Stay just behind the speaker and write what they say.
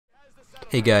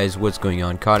Hey guys, what's going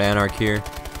on? COD Anarch here,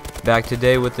 back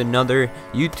today with another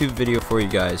YouTube video for you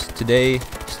guys. Today's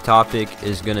topic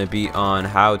is going to be on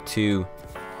how to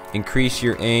increase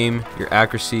your aim, your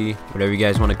accuracy, whatever you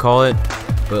guys want to call it,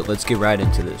 but let's get right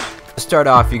into this. To start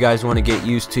off, you guys want to get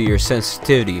used to your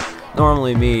sensitivity.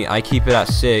 Normally me, I keep it at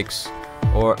 6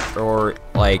 or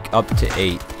like up to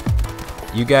 8.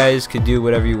 You guys could do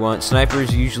whatever you want.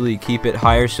 Snipers usually keep it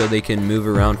higher so they can move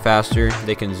around faster.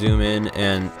 They can zoom in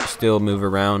and still move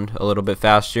around a little bit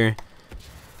faster.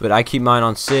 But I keep mine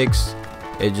on 6.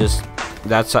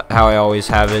 That's how I always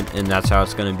have it, and that's how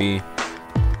it's gonna be.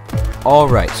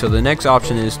 Alright, so the next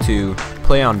option is to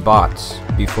play on bots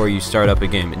before you start up a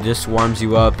game. It just warms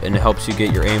you up and it helps you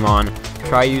get your aim on.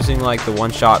 Try using like the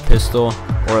one-shot pistol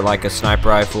or like a sniper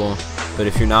rifle, but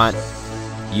if you're not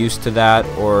used to that,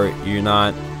 or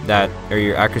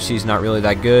your accuracy is not really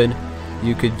that good,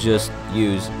 you could just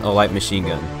use a light machine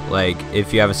gun. Like,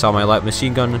 if you haven't saw my light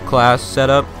machine gun class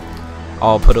setup,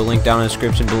 I'll put a link down in the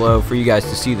description below for you guys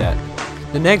to see that.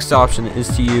 The next option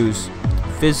is to use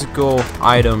physical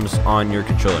items on your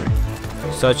controller,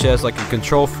 such as like a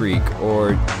Control Freak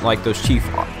or like those cheap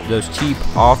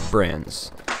off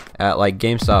brands at like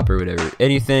GameStop or whatever.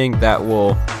 Anything that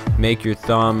will make your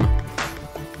thumb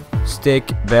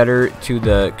stick better to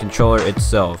the controller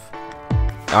itself.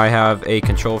 I have a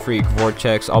Control Freak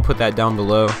Vortex. I'll put that down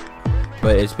below,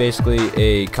 but it's basically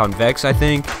a convex, I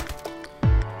think,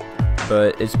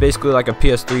 but it's basically like a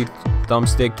PS3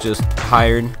 thumbstick, just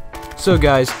hired. So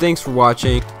guys, thanks for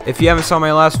watching. If you haven't saw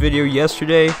my last video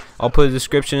yesterday, I'll put a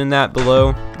description in that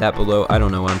below. I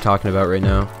don't know what I'm talking about right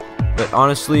now, but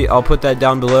honestly, I'll put that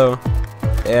down below.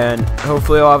 And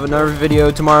hopefully I'll have another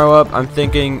video tomorrow up. I'm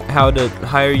thinking how to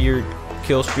hire your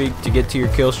kill streak to get to your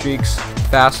kill streaks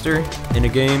faster in a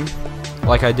game,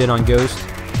 like I did on Ghost.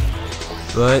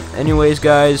 But anyways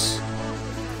guys,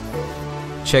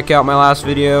 check out my last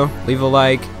video, leave a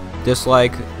like,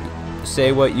 dislike,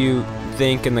 say what you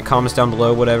think in the comments down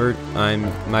below, whatever.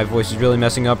 My voice is really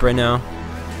messing up right now,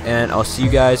 and I'll see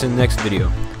you guys in the next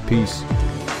video. Peace.